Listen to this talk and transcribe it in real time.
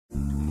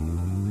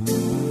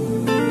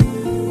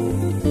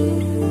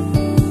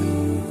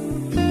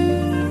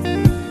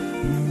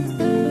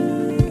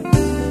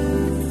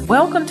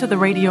Welcome to the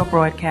radio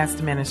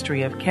broadcast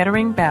ministry of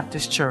Kettering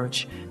Baptist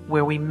Church,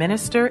 where we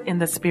minister in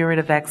the spirit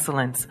of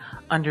excellence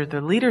under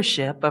the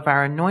leadership of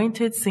our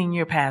anointed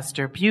senior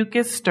pastor,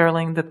 Bucus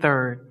Sterling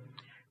III.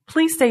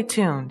 Please stay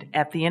tuned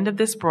at the end of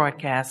this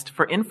broadcast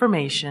for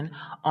information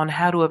on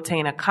how to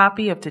obtain a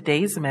copy of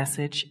today's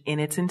message in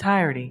its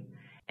entirety.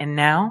 And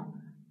now,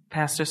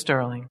 Pastor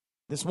Sterling.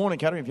 This morning,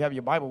 Kettering, if you have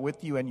your Bible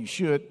with you, and you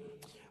should,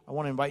 I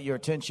want to invite your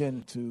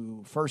attention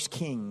to 1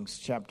 Kings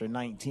chapter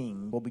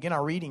 19. We'll begin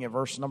our reading at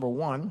verse number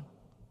 1.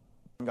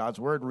 God's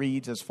word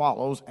reads as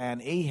follows: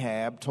 And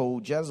Ahab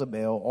told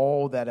Jezebel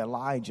all that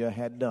Elijah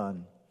had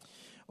done,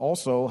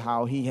 also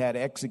how he had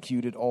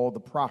executed all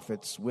the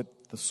prophets with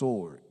the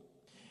sword.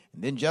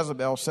 And then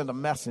Jezebel sent a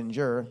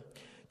messenger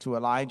to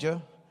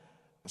Elijah,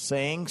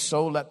 saying,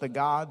 So let the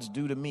gods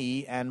do to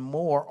me, and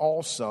more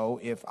also,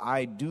 if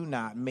I do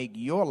not make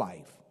your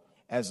life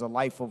as the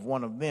life of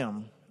one of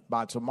them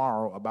by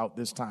tomorrow about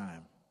this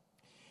time.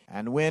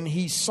 And when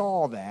he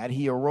saw that,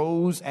 he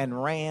arose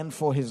and ran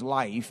for his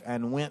life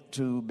and went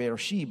to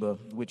Beersheba,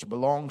 which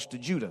belongs to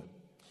Judah.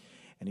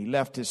 And he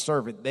left his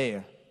servant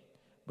there.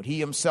 But he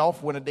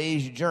himself went a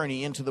day's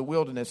journey into the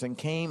wilderness and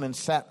came and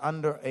sat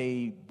under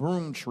a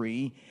broom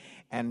tree,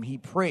 and he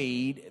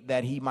prayed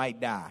that he might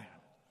die.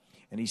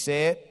 And he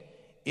said,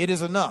 It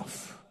is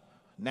enough.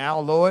 Now,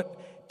 Lord,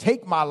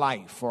 take my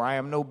life, for I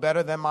am no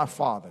better than my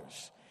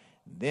fathers.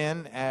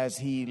 Then, as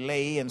he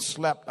lay and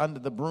slept under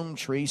the broom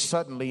tree,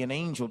 suddenly an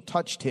angel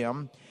touched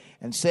him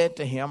and said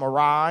to him,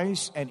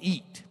 Arise and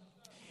eat.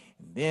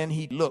 And then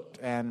he looked,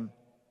 and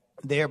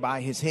there by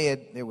his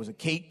head there was a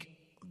cake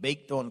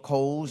baked on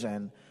coals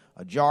and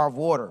a jar of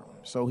water.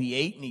 So he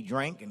ate and he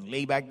drank and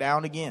lay back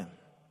down again.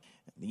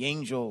 The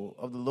angel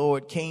of the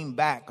Lord came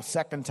back a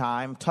second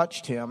time,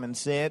 touched him, and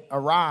said,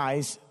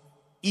 Arise,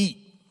 eat,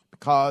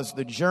 because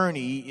the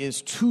journey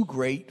is too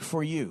great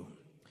for you.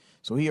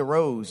 So he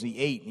arose, he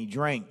ate, and he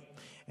drank,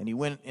 and he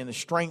went in the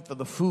strength of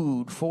the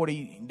food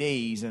 40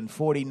 days and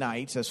 40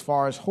 nights as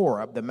far as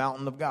Horeb, the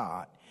mountain of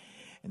God.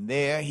 And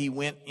there he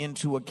went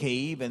into a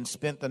cave and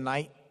spent the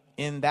night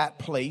in that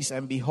place.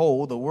 And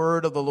behold, the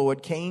word of the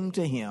Lord came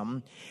to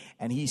him,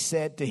 and he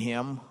said to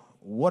him,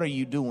 What are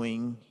you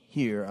doing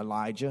here,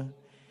 Elijah?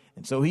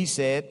 And so he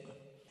said,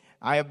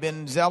 I have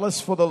been zealous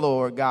for the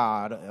Lord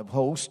God of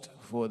hosts,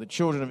 for the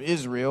children of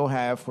Israel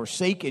have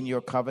forsaken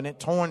your covenant,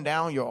 torn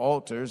down your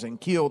altars,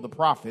 and killed the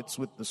prophets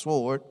with the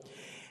sword.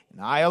 And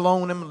I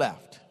alone am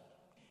left,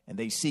 and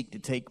they seek to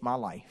take my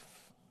life.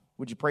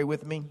 Would you pray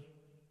with me?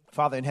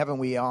 Father in heaven,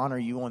 we honor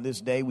you on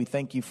this day. We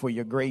thank you for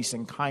your grace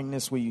and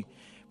kindness. We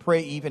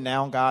pray even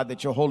now, God,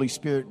 that your Holy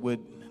Spirit would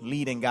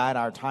lead and guide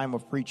our time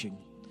of preaching.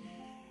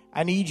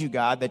 I need you,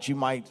 God, that you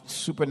might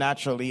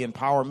supernaturally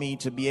empower me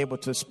to be able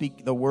to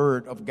speak the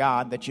word of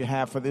God that you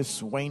have for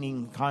this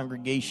waning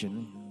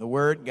congregation. The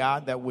word,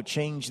 God, that would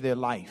change their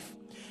life.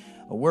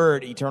 A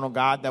word, eternal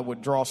God, that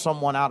would draw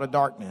someone out of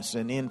darkness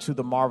and into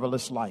the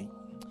marvelous light.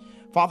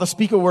 Father,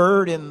 speak a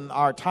word in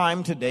our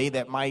time today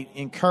that might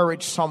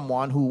encourage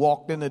someone who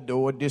walked in the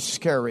door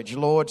discouraged.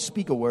 Lord,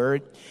 speak a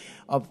word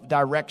of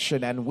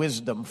direction and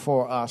wisdom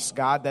for us,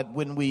 God, that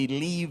when we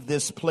leave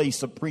this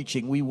place of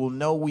preaching, we will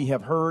know we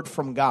have heard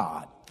from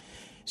God.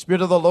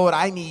 Spirit of the Lord,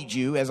 I need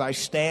you as I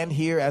stand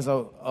here as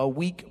a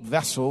weak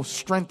vessel.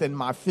 Strengthen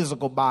my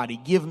physical body.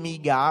 Give me,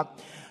 God,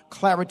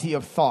 clarity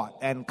of thought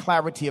and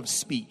clarity of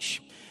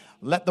speech.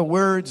 Let the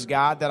words,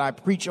 God, that I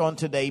preach on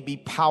today be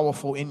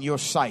powerful in your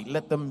sight.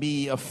 Let them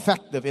be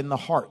effective in the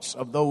hearts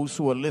of those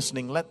who are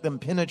listening. Let them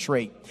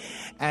penetrate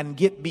and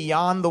get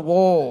beyond the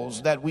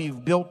walls that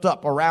we've built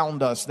up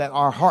around us, that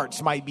our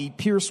hearts might be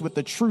pierced with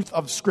the truth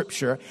of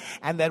Scripture,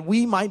 and that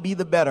we might be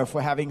the better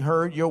for having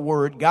heard your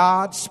word.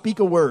 God, speak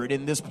a word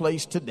in this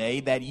place today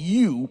that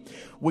you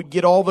would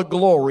get all the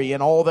glory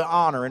and all the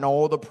honor and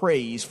all the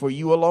praise, for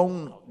you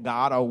alone,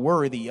 God, are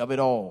worthy of it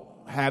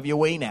all. Have your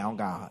way now,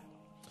 God,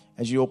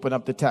 as you open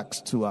up the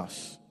text to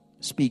us.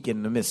 Speak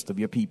in the midst of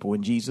your people.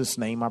 In Jesus'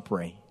 name I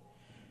pray.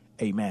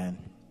 Amen.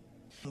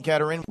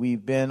 Kettering,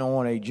 we've been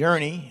on a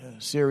journey,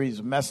 a series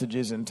of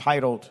messages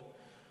entitled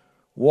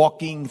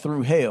Walking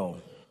Through Hell.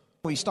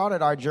 We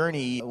started our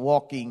journey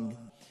walking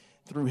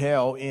through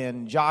hell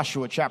in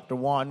Joshua chapter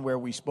 1, where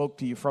we spoke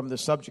to you from the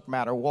subject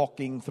matter,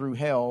 walking through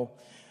hell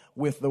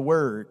with the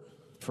word.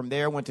 From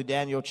there, went to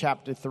Daniel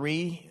chapter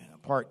 3,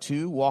 part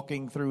 2,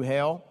 walking through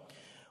hell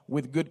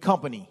with good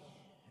company.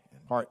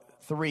 Part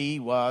 3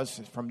 was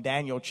from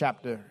Daniel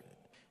chapter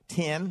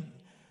 10,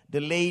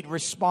 delayed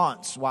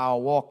response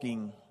while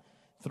walking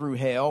through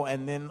hell.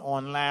 And then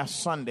on last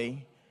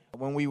Sunday,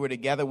 when we were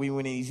together, we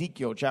went in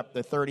Ezekiel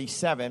chapter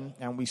 37,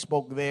 and we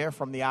spoke there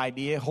from the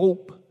idea,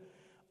 hope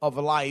of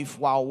life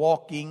while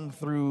walking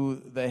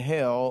through the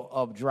hell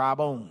of dry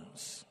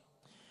bones.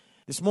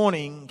 This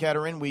morning,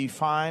 Kettering, we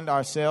find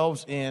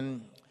ourselves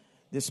in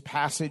this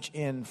passage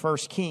in 1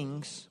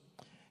 Kings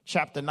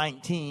chapter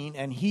 19,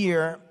 and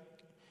here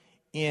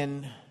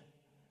in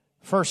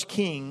 1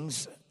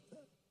 Kings,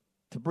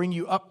 to bring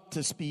you up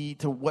to speed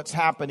to what's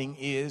happening,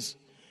 is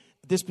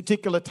this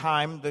particular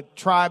time the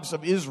tribes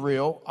of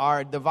Israel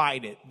are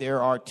divided.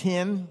 There are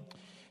 10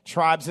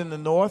 tribes in the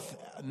north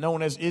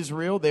known as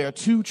Israel. There are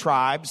 2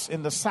 tribes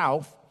in the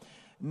south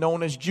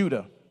known as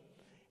Judah.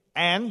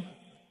 And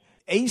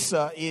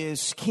Asa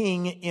is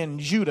king in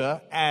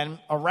Judah, and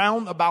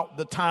around about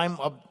the time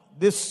of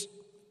this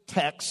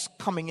text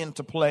coming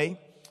into play,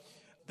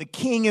 the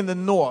king in the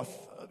north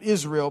of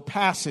Israel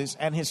passes,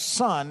 and his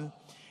son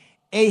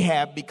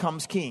Ahab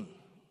becomes king.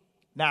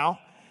 Now,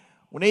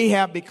 when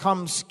Ahab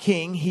becomes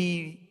king,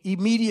 he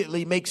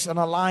immediately makes an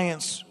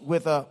alliance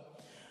with a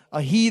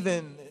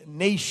heathen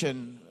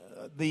nation,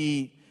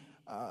 the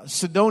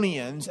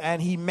Sidonians,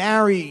 and he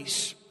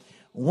marries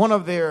one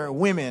of their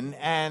women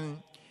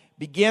and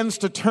begins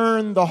to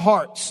turn the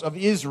hearts of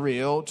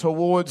Israel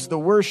towards the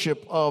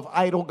worship of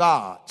idol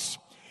gods.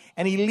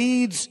 And he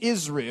leads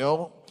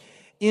Israel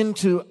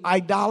into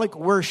idolic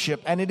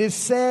worship. And it is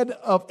said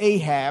of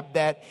Ahab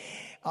that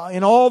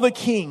in all the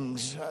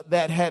kings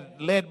that had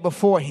led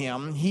before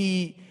him,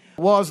 he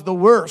was the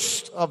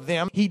worst of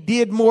them. He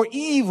did more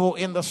evil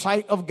in the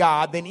sight of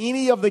God than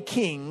any of the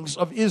kings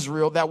of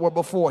Israel that were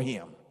before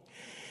him.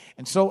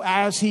 And so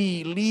as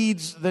he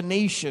leads the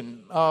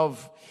nation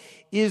of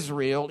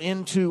Israel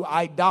into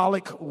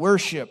idolic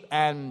worship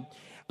and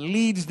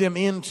leads them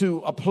into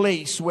a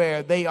place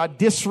where they are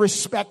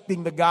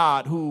disrespecting the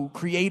God who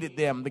created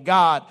them, the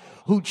God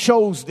who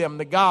chose them,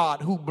 the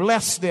God who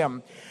blessed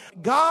them,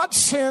 God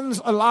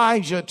sends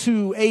Elijah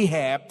to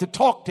Ahab to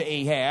talk to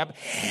Ahab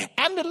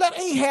and to let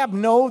Ahab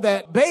know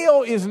that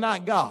Baal is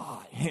not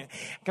God.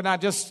 Can I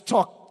just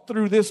talk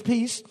through this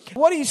piece?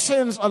 What he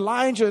sends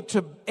Elijah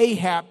to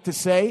Ahab to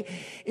say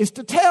is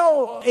to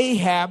tell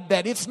Ahab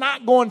that it's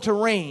not going to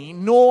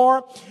rain,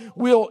 nor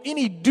will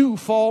any dew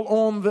fall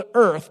on the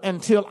earth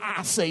until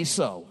I say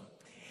so.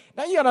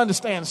 Now you got to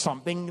understand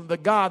something. The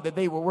God that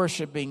they were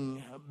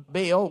worshiping,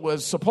 Baal,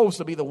 was supposed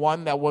to be the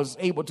one that was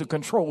able to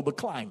control the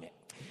climate.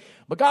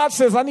 But God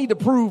says, I need to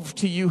prove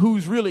to you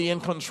who's really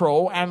in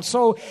control. And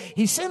so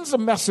he sends a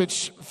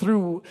message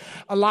through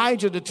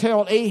Elijah to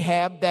tell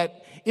Ahab that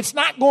it's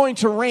not going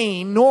to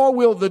rain, nor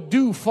will the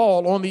dew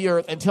fall on the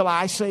earth until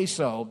I say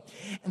so.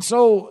 And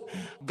so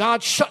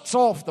God shuts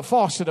off the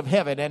faucet of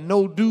heaven, and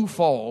no dew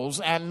falls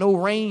and no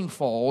rain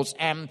falls,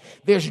 and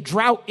there's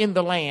drought in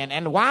the land.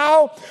 And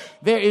while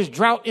there is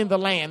drought in the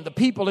land, the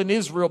people in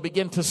Israel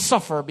begin to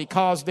suffer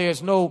because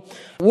there's no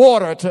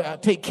water to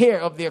take care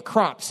of their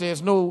crops.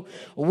 There's no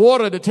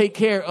water to take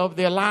care of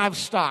their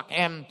livestock,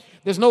 and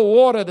there's no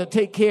water to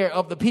take care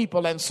of the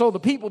people. And so the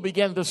people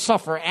begin to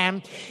suffer.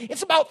 And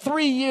it's about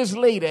 3 years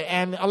later,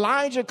 and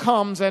Elijah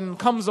comes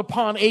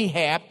upon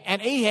Ahab, and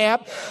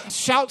Ahab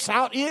shouts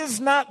out, is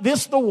not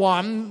this the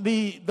one,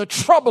 the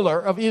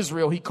troubler of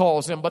Israel, he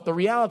calls him. But the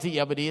reality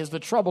of it is the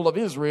trouble of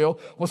Israel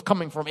was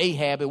coming from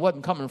Ahab. It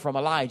wasn't coming from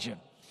Elijah.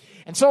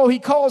 And so he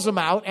calls him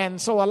out,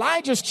 and so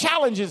Elijah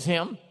challenges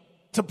him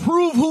to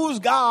prove whose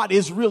God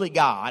is really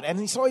God.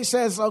 And so he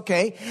says,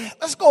 okay,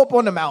 let's go up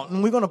on the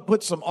mountain. We're going to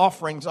put some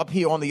offerings up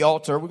here on the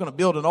altar. We're going to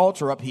build an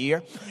altar up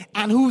here.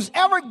 And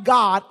whosever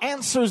God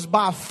answers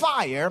by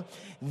fire,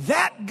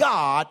 that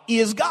God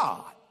is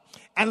God.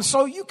 And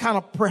so you kind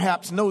of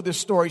perhaps know this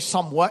story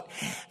somewhat.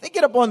 They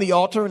get up on the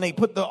altar and they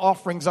put the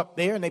offerings up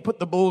there and they put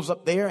the bulls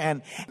up there.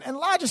 And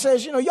Elijah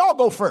says, y'all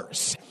go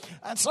first.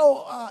 And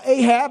so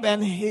Ahab,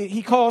 and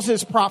he calls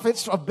his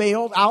prophets of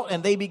Baal out,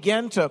 and they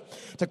begin to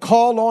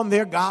call on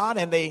their God,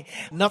 and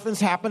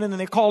nothing's happening, and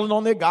they're calling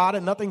on their God,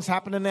 and nothing's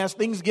happening. As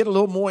things get a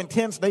little more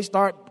intense, they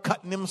start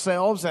cutting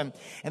themselves, and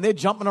they're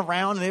jumping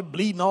around, and they're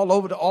bleeding all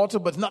over the altar,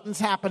 but nothing's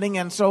happening.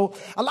 And so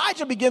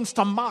Elijah begins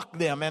to mock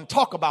them and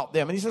talk about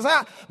them. And he says,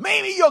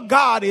 maybe your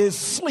God is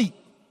asleep.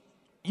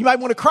 You might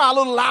want to cry a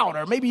little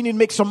louder. Maybe you need to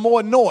make some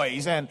more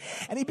noise. And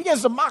he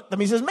begins to mock them.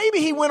 He says, maybe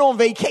he went on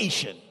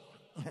vacation.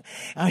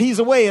 He's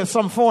away in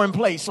some foreign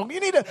place. So you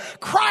need to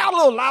cry a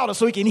little louder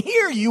so he can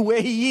hear you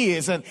where he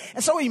is. And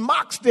so he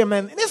mocks them.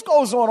 And this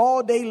goes on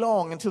all day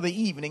long until the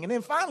evening. And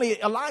then finally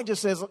Elijah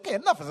says, okay,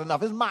 enough is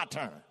enough. It's my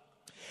turn.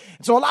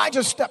 So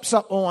Elijah steps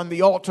up on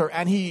the altar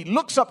and he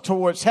looks up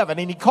towards heaven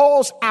and he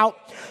calls out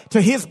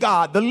to his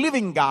God, the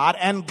living God.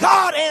 And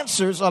God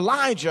answers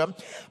Elijah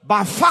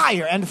by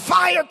fire. And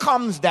fire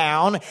comes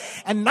down.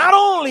 And not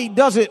only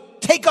does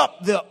it take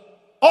up the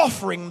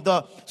offering,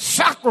 the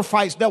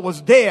sacrifice that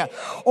was there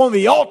on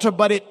the altar,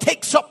 but it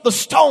takes up the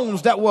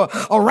stones that were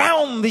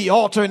around the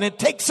altar, and it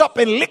takes up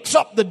and licks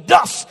up the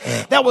dust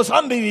that was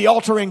under the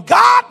altar. And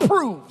God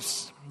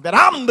proves that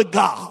I'm the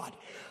God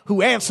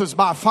who answers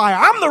by fire.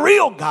 I'm the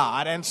real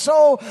God. And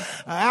so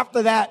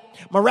after that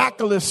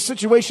miraculous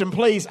situation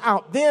plays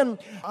out, then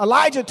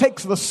Elijah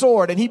takes the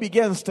sword and he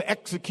begins to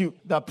execute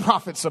the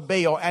prophets of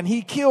Baal, and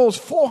he kills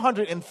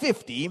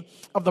 450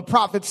 of the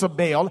prophets of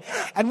Baal.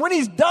 And when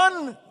he's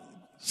done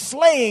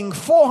slaying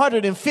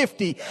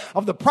 450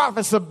 of the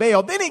prophets of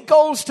Baal. Then he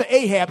goes to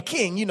Ahab,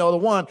 king, the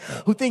one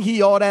who think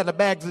he all that in the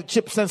bags of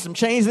chips and some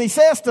change. And he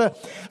says to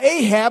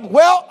Ahab,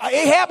 well,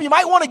 Ahab, you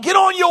might want to get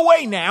on your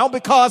way now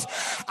because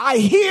I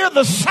hear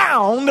the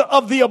sound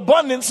of the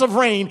abundance of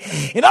rain.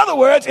 In other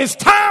words, it's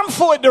time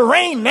for it to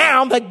rain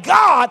now that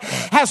God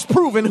has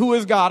proven who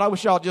is God. I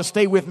wish y'all just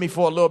stay with me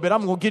for a little bit.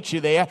 I'm going to get you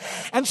there.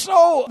 And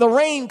so the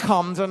rain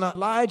comes and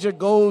Elijah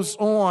goes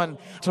on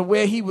to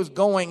where he was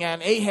going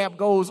and Ahab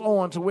goes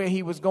on to where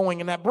he was going.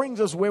 And that brings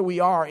us where we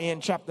are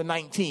in chapter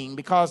 19,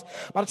 because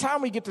by the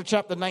time we get to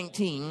chapter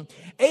 19,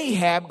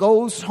 Ahab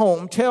goes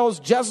home,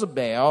 tells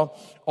Jezebel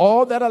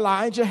all that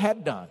Elijah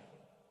had done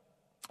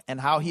and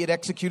how he had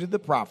executed the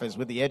prophets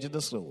with the edge of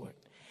the sword.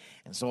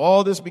 And so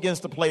all this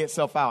begins to play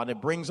itself out, and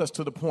it brings us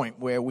to the point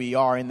where we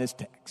are in this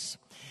text.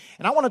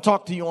 And I want to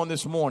talk to you on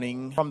this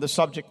morning from the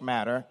subject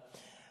matter,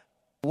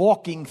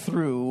 walking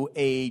through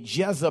a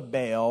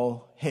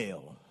Jezebel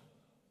hell.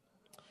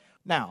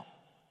 Now,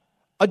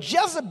 a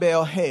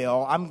Jezebel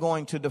hell, I'm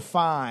going to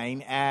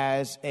define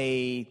as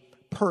a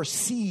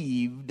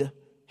perceived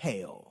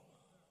hell.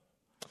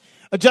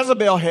 A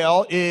Jezebel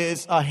hell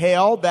is a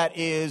hell that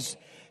is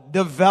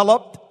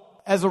developed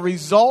as a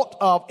result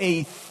of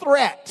a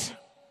threat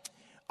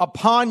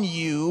upon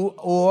you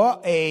or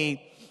an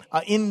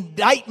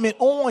indictment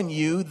on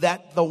you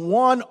that the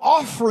one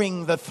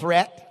offering the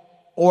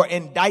threat or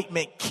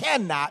indictment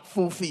cannot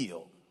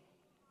fulfill.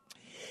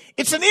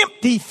 It's an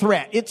empty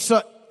threat. It's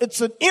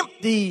an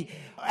empty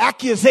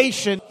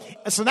accusation.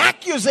 It's an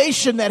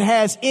accusation that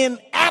has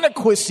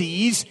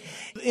inadequacies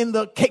in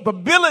the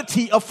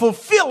capability of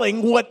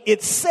fulfilling what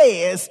it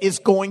says is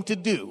going to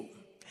do.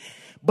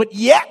 But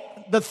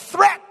yet the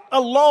threat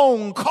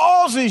alone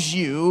causes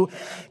you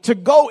to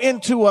go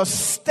into a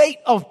state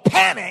of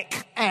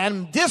panic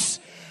and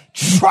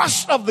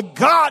distrust of the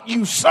God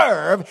you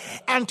serve,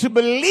 and to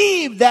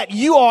believe that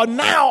you are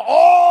now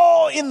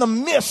all in the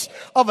midst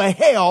of a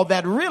hell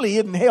that really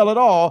isn't hell at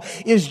all,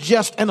 is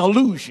just an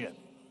illusion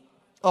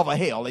of a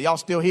hell. Are y'all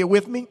still here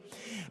with me?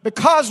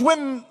 Because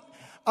when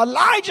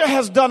Elijah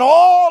has done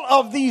all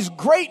of these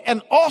great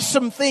and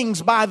awesome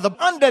things by the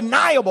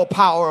undeniable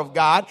power of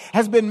God,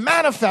 has been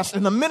manifest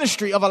in the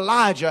ministry of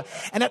Elijah.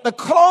 And at the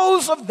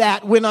close of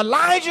that, when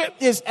Elijah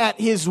is at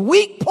his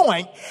weak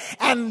point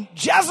and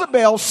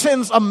Jezebel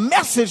sends a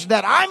message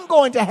that I'm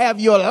going to have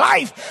your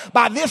life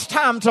by this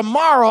time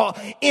tomorrow,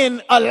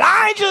 in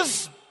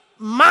Elijah's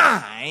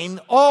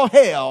mind, all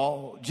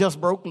hell just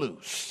broke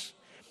loose.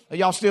 Are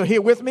y'all still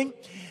here with me?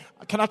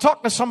 Can I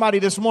talk to somebody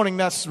this morning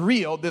that's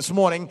real this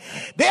morning?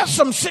 There's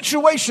some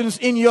situations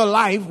in your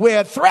life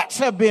where threats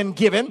have been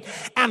given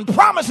and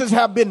promises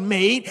have been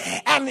made.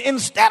 And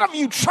instead of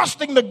you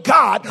trusting the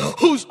God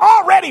who's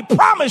already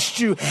promised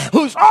you,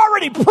 who's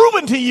already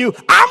proven to you,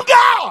 I'm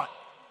God,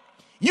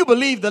 you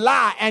believe the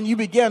lie and you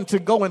begin to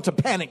go into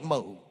panic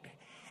mode.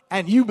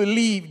 And you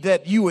believe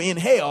that you were in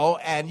hell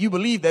and you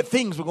believe that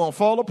things were going to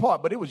fall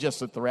apart. But it was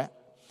just a threat.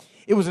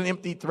 It was an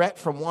empty threat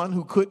from one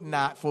who could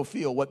not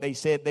fulfill what they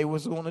said they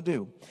was going to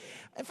do.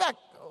 In fact,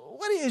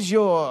 what is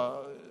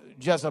your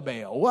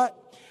Jezebel?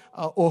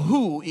 Or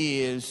who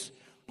is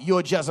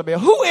your Jezebel?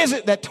 Who is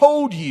it that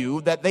told you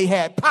that they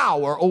had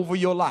power over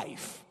your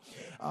life?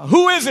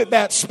 Who is it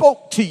that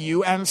spoke to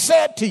you and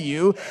said to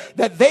you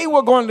that they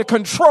were going to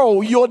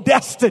control your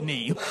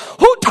destiny?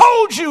 Who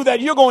told you that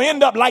you're going to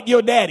end up like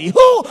your daddy?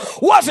 Who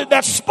was it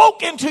that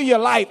spoke into your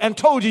life and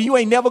told you you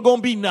ain't never going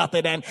to be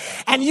nothing?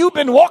 And you've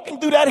been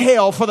walking through that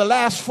hell for the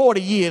last 40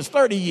 years,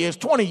 30 years,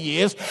 20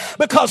 years,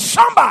 because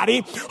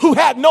somebody who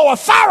had no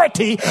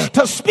authority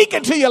to speak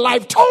into your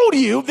life told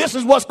you this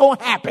is what's going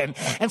to happen.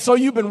 And so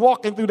you've been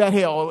walking through that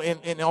hell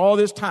in all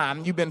this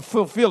time. You've been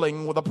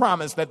fulfilling the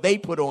promise that they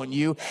put on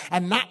you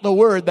and not the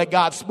word that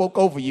God spoke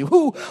over you.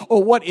 Who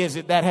or what is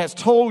it that has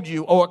told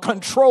you or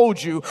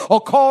controlled you or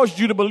caused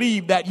you to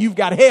believe that you've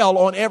got hell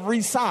on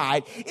every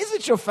side? Is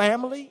it your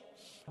family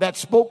that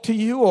spoke to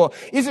you, or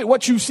is it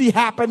what you see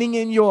happening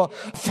in your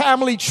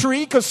family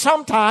tree? Because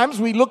sometimes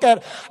we look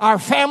at our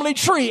family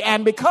tree,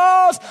 and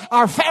because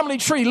our family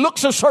tree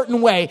looks a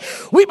certain way,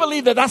 we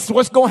believe that that's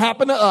what's going to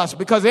happen to us,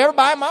 because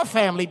everybody in my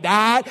family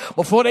died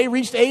before they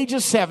reached the age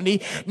of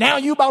 70. Now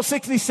you about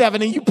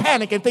 67 and you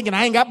panic and thinking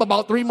I ain't got but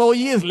about 3 more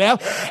years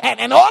left,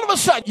 and all of a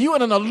sudden you're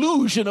in an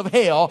illusion of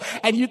hell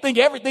and you think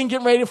everything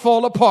getting ready to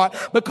fall apart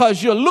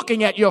because you're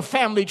looking at your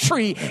family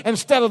tree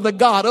instead of the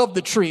God of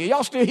the tree. Are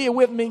y'all still here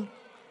with me?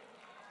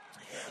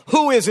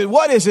 Who is it?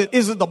 What is it?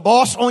 Is it the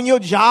boss on your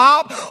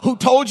job who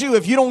told you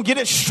if you don't get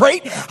it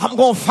straight, I'm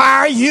going to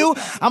fire you.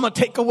 I'm going to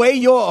take away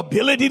your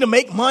ability to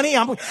make money.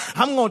 I'm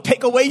going to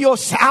take away your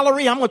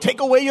salary. I'm going to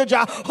take away your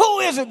job. Who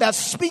is it that's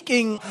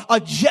speaking a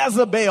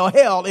Jezebel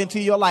hell into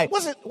your life?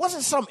 Was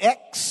it some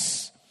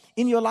ex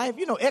in your life?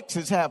 You know,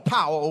 exes have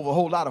power over a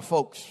whole lot of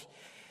folks.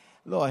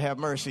 Lord have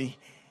mercy.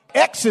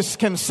 Exes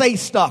can say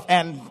stuff,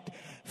 and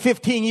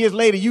 15 years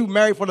later, you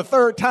married for the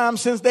third time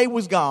since they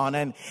was gone,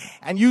 and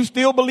you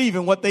still believe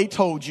in what they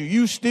told you.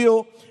 You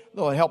still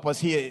Lord, help us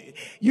here.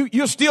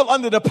 You're still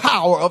under the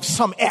power of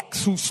some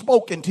ex who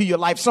spoke into your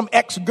life, some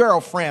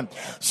ex-girlfriend,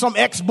 some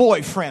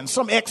ex-boyfriend,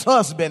 some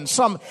ex-husband,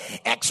 some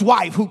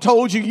ex-wife who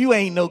told you you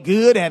ain't no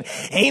good and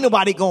ain't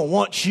nobody gonna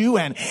want you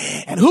and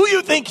who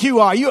you think you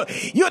are. You'll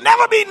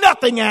never be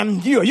nothing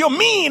and you're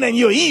mean and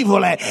you're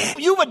evil. And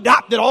you've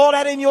adopted all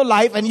that in your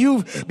life and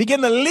you've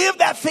begun to live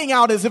that thing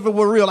out as if it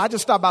were real. I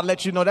just stopped by to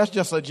let you know that's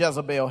just a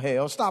Jezebel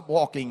hell. Stop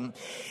walking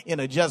in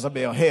a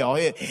Jezebel hell.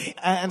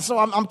 And so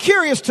I'm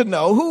curious to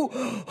know who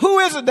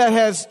is it that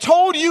has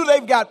told you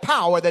they've got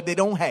power that they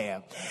don't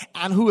have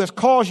and who has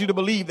caused you to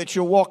believe that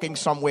you're walking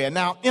somewhere.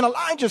 Now, in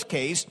Elijah's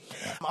case,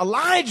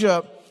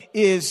 Elijah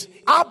is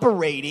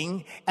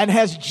operating and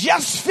has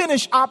just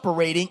finished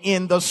operating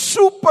in the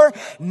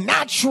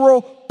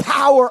supernatural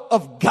power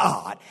of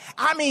God.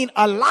 I mean,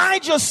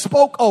 Elijah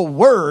spoke a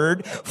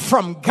word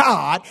from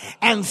God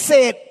and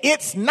said,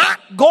 it's not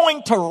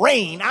going to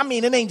rain. I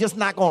mean, it ain't just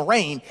not going to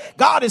rain.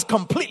 God is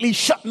completely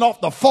shutting off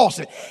the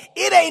faucet.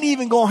 It ain't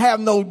even going to have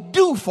no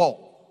dew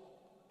fall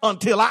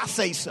until I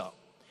say so.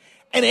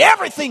 And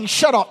everything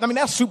shut off. I mean,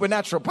 that's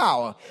supernatural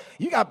power.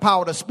 You got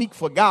power to speak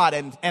for God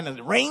and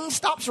the rain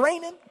stops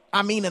raining.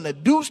 I mean, and the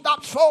dew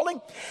stops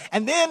falling.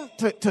 And then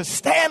to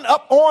stand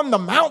up on the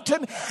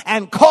mountain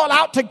and call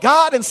out to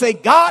God and say,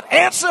 God,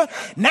 answer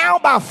now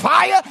by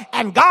fire.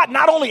 And God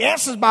not only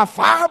answers by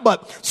fire,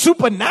 but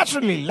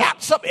supernaturally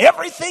laps up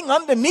everything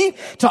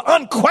underneath to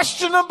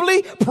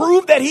unquestionably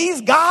prove that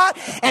he's God.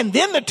 And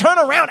then to turn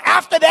around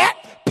after that,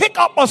 pick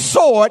up a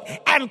sword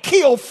and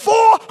kill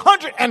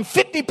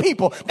 450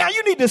 people. Now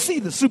you need to see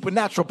the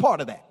supernatural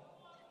part of that.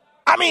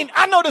 I mean,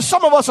 I know that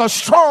some of us are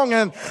strong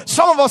and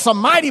some of us are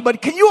mighty,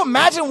 but can you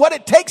imagine what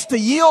it takes to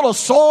yield a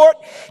sword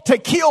to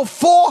kill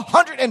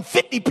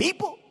 450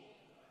 people?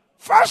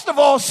 First of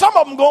all, some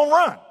of them gonna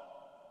run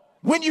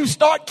when you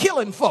start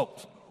killing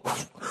folks.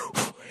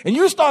 And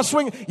you start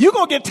swinging, you're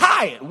gonna get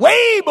tired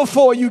way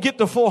before you get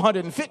to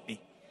 450.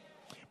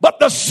 But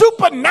the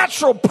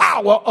supernatural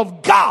power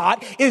of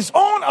God is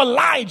on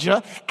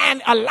Elijah,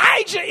 and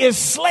Elijah is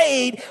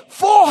slayed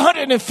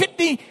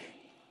 450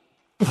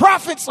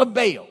 prophets of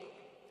Baal.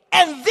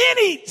 And then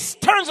he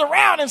turns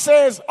around and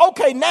says,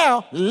 okay,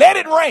 now let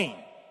it rain.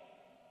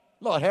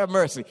 Lord have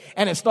mercy.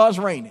 And it starts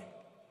raining.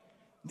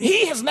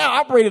 He has now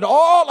operated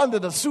all under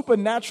the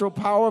supernatural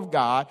power of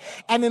God.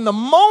 And in the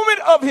moment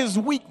of his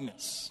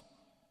weakness,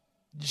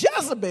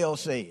 Jezebel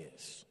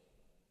says,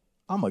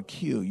 I'm going to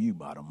kill you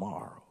by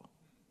tomorrow.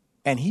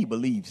 And he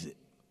believes it.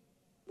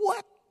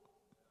 What?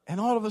 And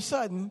all of a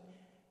sudden,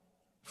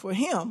 for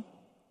him,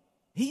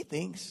 he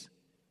thinks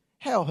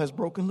hell has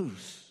broken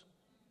loose.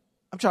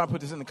 I'm trying to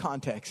put this in the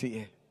context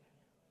here.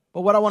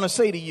 But what I want to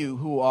say to you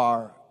who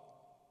are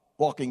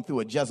walking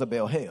through a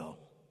Jezebel hell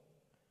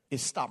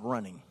is stop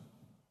running.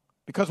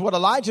 Because what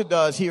Elijah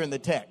does here in the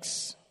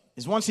text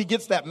is once he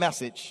gets that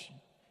message,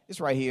 it's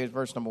right here, it's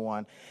verse number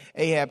 1.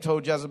 Ahab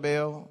told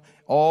Jezebel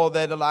all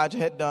that Elijah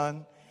had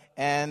done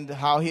and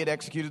how he had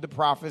executed the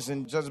prophets.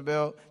 And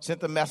Jezebel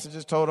sent the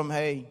messages, told him,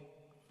 hey,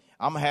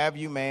 I'm going to have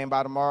you, man,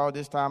 by tomorrow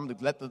this time.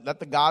 Let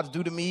the gods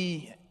do to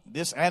me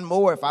this and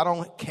more if I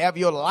don't have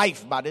your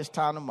life by this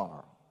time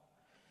tomorrow.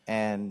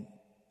 And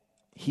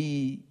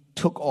he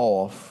took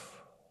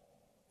off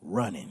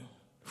running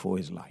for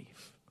his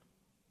life.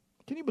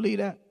 Can you believe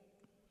that?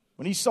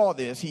 When he saw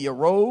this, he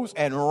arose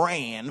and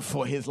ran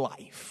for his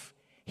life.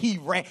 He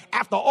ran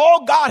after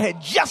all God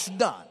had just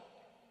done.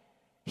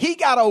 He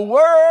got a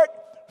word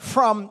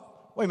from,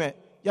 wait a minute,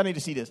 y'all need to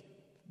see this.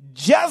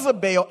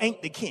 Jezebel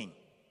ain't the king.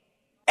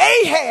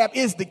 Ahab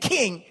is the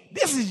king.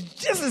 This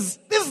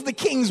is the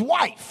king's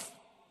wife,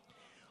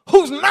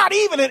 who's not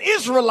even an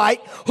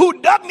Israelite,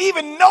 who doesn't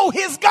even know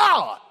his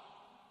God.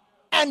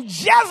 And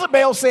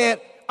Jezebel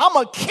said, I'm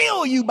going to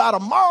kill you by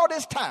tomorrow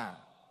this time.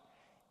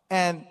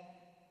 And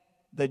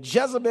the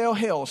Jezebel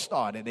hell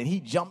started, and he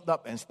jumped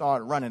up and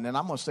started running. And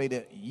I'm going to say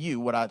to you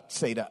what I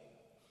say to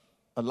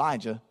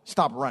Elijah,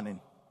 stop running.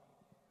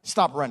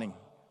 Stop running.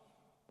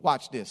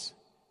 Watch this.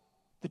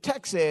 The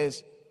text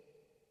says,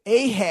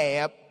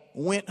 Ahab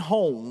went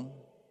home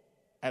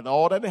and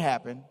all that had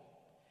happened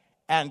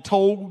and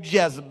told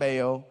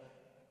Jezebel,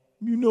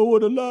 you know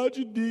what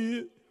Elijah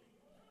did?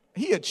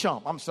 He a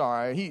chump. I'm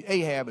sorry.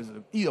 Ahab is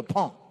a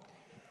punk.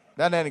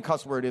 That ain't a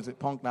cuss word, is it?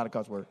 Punk, not a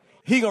cuss word.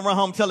 He gonna run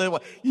home and tell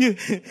everyone,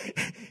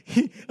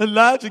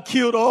 Elijah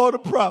killed all the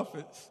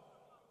prophets.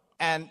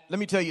 And let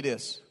me tell you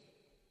this.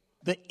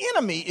 The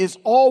enemy is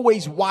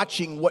always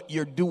watching what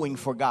you're doing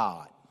for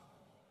God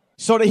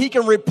so that he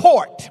can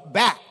report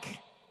back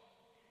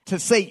to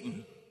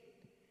Satan.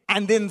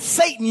 And then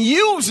Satan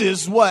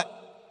uses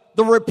what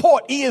the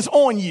report is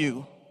on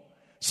you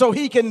so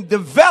he can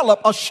develop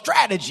a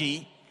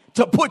strategy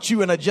to put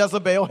you in a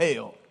Jezebel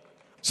hell.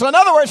 So in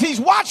other words, he's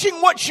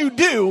watching what you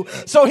do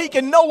so he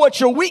can know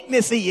what your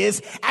weakness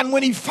is. And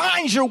when he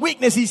finds your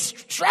weakness, he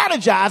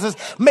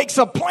strategizes, makes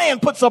a plan,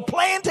 puts a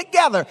plan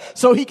together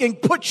so he can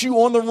put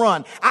you on the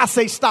run. I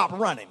say stop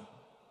running.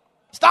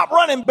 Stop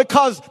running,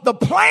 because the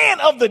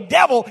plan of the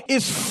devil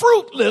is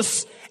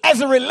fruitless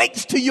as it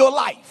relates to your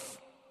life.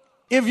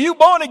 If you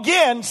born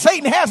again,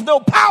 Satan has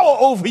no power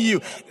over you.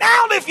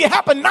 Now, if you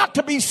happen not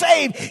to be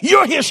saved,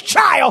 you're his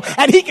child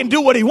and he can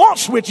do what he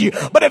wants with you.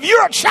 But if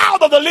you're a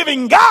child of the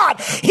living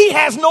God, he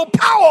has no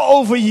power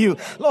over you.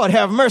 Lord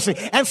have mercy.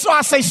 And so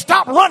I say,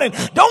 stop running.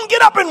 Don't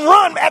get up and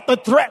run at the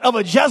threat of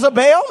a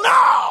Jezebel.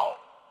 No.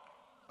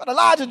 But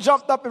Elijah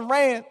jumped up and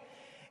ran.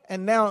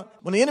 And now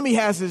when the enemy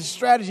has his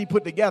strategy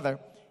put together,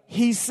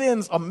 he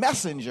sends a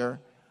messenger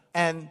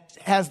and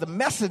has the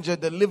messenger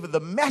deliver the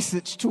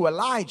message to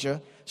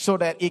Elijah so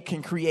that it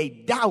can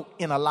create doubt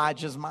in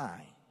Elijah's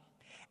mind.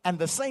 And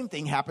the same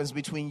thing happens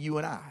between you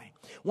and I.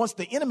 Once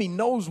the enemy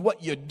knows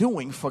what you're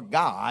doing for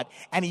God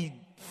and he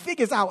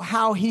figures out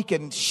how he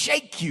can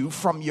shake you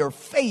from your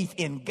faith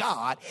in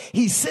God,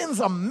 he sends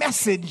a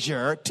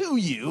messenger to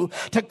you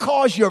to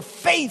cause your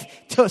faith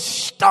to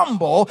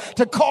stumble,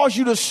 to cause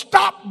you to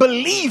stop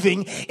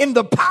believing in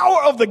the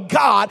power of the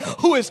God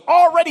who has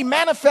already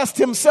manifested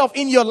himself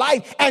in your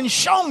life and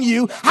shown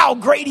you how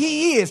great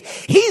he is.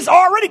 He's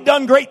already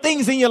done great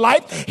things in your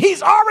life.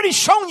 He's already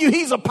shown you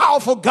he's a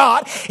powerful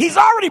God. He's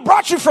already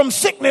brought you from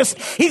sickness.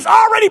 He's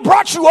already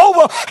brought you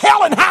over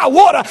hell and high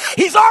water.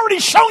 He's already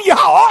shown you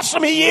how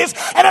awesome he is.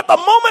 And at the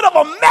moment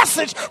of a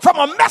message from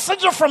a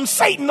messenger from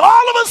Satan,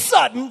 all of a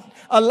sudden,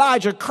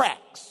 Elijah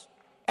cracks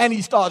and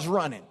he starts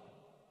running.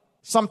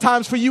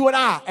 Sometimes for you and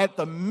I, at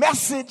the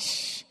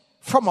message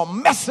from a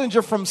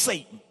messenger from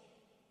Satan,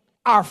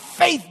 our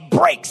faith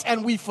breaks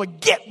and we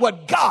forget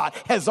what God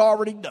has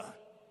already done.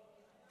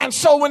 And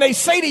so when they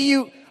say to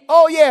you,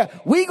 oh yeah,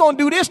 we gonna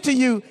do this to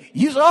you,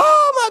 you say,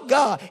 oh my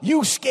God,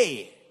 you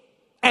scared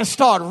and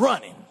start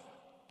running.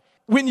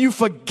 When you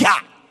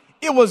forgot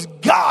it was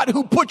God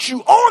who put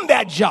you on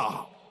that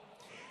job.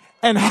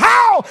 And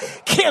how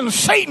can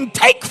Satan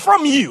take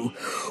from you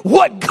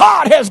what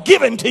God has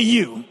given to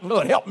you?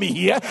 Lord, help me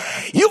here.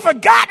 You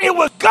forgot it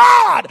was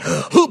God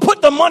who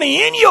put the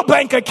money in your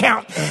bank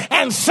account,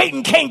 and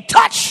Satan can't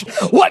touch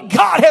what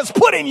God has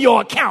put in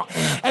your account.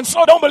 And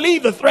so don't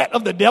believe the threat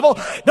of the devil.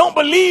 Don't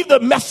believe the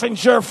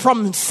messenger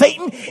from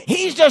Satan.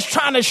 He's just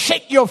trying to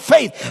shake your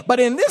faith. But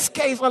in this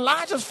case,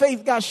 Elijah's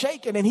faith got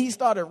shaken and he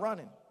started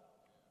running.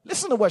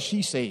 Listen to what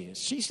she says.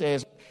 She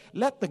says,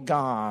 let the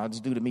gods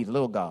do to me, the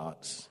little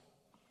gods.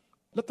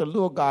 Let the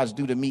little gods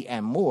do to me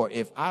and more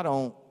if I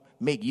don't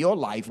make your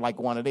life like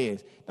one of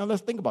theirs. Now,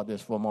 let's think about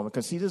this for a moment,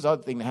 because, see, this is the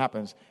other thing that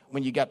happens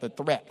when you got the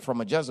threat from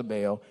a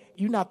Jezebel.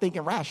 You're not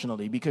thinking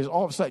rationally, because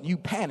all of a sudden you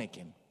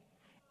panicking,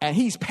 and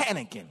he's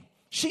panicking.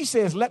 She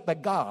says, let the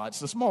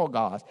gods, the small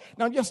gods.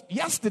 Now, just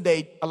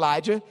yesterday,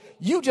 Elijah,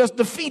 you just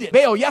defeated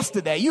Baal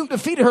yesterday. You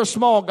defeated her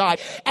small god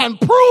and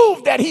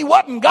proved that he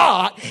wasn't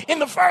God in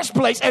the first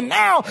place. And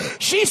now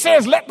she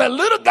says, let the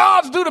little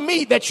gods do to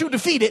me that you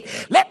defeated.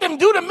 Let them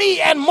do to me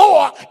and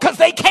more, because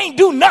they can't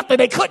do nothing.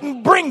 They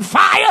couldn't bring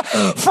fire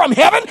from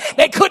heaven.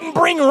 They couldn't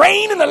bring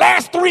rain in the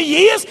last 3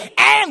 years.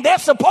 And they're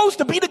supposed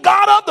to be the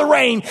God of the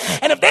rain.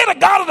 And if they're the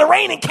God of the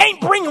rain and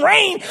can't bring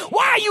rain,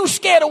 why are you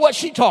scared of what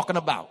she's talking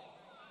about?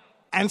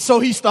 And so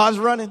he starts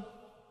running.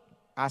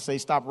 I say,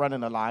 stop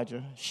running,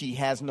 Elijah. She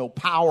has no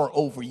power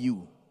over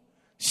you.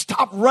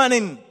 Stop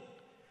running.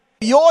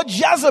 Your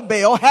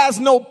Jezebel has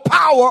no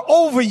power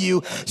over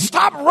you.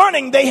 Stop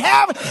running. They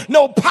have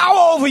no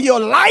power over your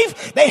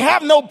life. They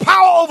have no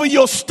power over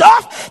your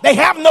stuff. They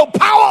have no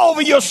power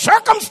over your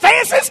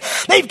circumstances.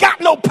 They've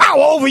got no power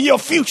over your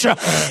future.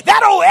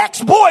 That old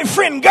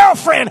ex-boyfriend,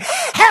 girlfriend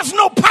has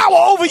no power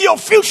over your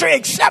future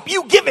except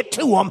you give it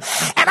to them.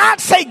 And I'd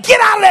say, get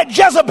out of that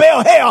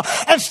Jezebel hell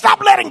and stop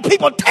letting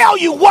people tell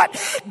you what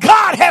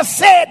God has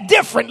said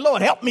different.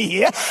 Lord, help me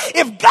here.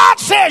 If God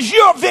says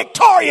you're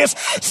victorious,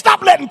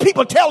 stop letting people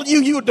tell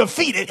you you're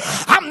defeated.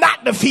 I'm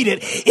not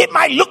defeated. It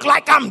might look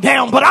like I'm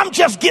down, but I'm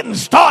just getting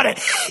started.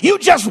 You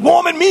just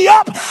warming me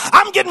up.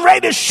 I'm getting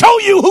ready to show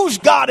you whose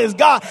God is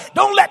God.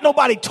 Don't let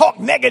nobody talk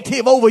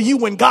negative over you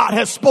when God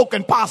has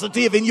spoken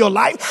positive in your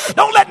life.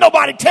 Don't let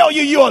nobody tell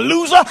you you're a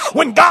loser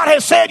when God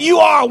has said you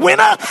are a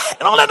winner. And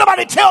don't let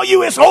nobody tell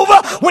you it's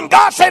over when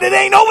God said it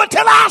ain't over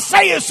till I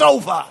say it's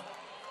over.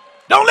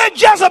 Don't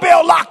let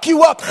Jezebel lock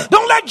you up.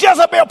 Don't let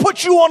Jezebel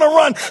put you on a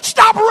run.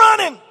 Stop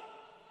running.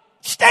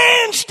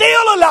 Stand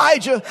still,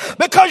 Elijah,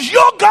 because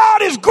your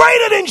God is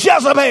greater than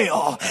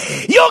Jezebel.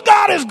 Your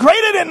God is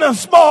greater than the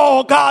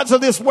small gods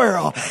of this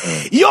world.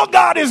 Your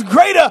God is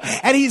greater,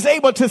 and he's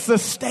able to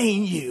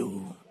sustain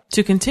you.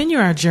 To continue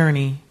our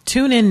journey,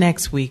 tune in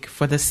next week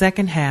for the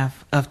second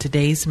half of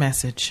today's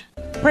message.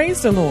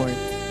 Praise the Lord.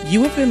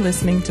 You have been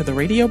listening to the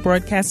radio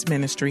broadcast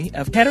ministry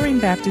of Kettering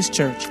Baptist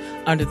Church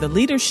under the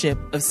leadership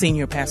of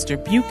Senior Pastor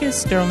Bucas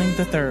Sterling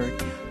III,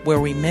 where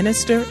we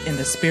minister in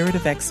the spirit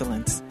of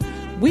excellence.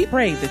 We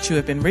pray that you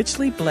have been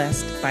richly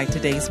blessed by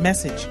today's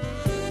message.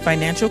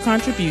 Financial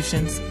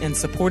contributions in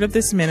support of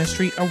this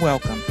ministry are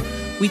welcome.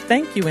 We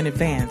thank you in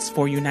advance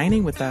for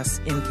uniting with us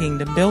in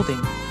kingdom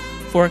building.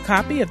 For a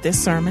copy of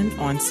this sermon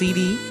on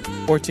CD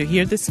or to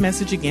hear this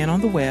message again on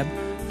the web,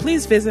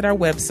 please visit our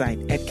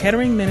website at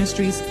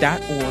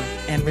ketteringministries.org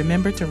and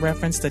remember to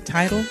reference the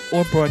title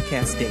or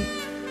broadcast date.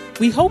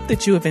 We hope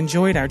that you have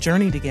enjoyed our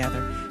journey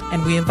together.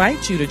 And we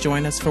invite you to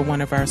join us for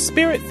one of our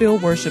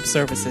Spirit-filled worship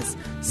services,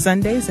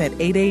 Sundays at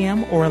 8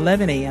 a.m. or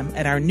 11 a.m.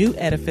 at our new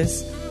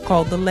edifice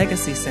called the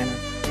Legacy Center,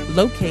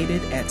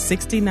 located at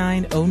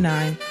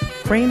 6909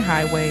 Crane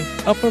Highway,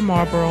 Upper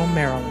Marlboro,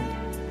 Maryland.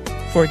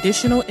 For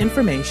additional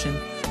information,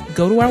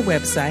 go to our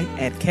website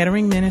at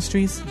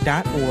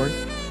ketteringministries.org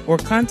or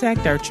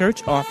contact our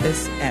church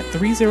office at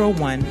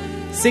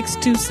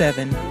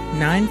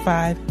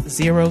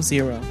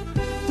 301-627-9500.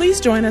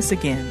 Please join us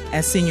again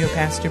as Senior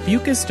Pastor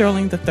Bucas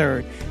Sterling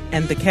III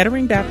and the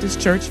Kettering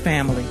Baptist Church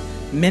family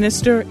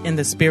minister in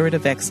the spirit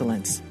of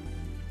excellence.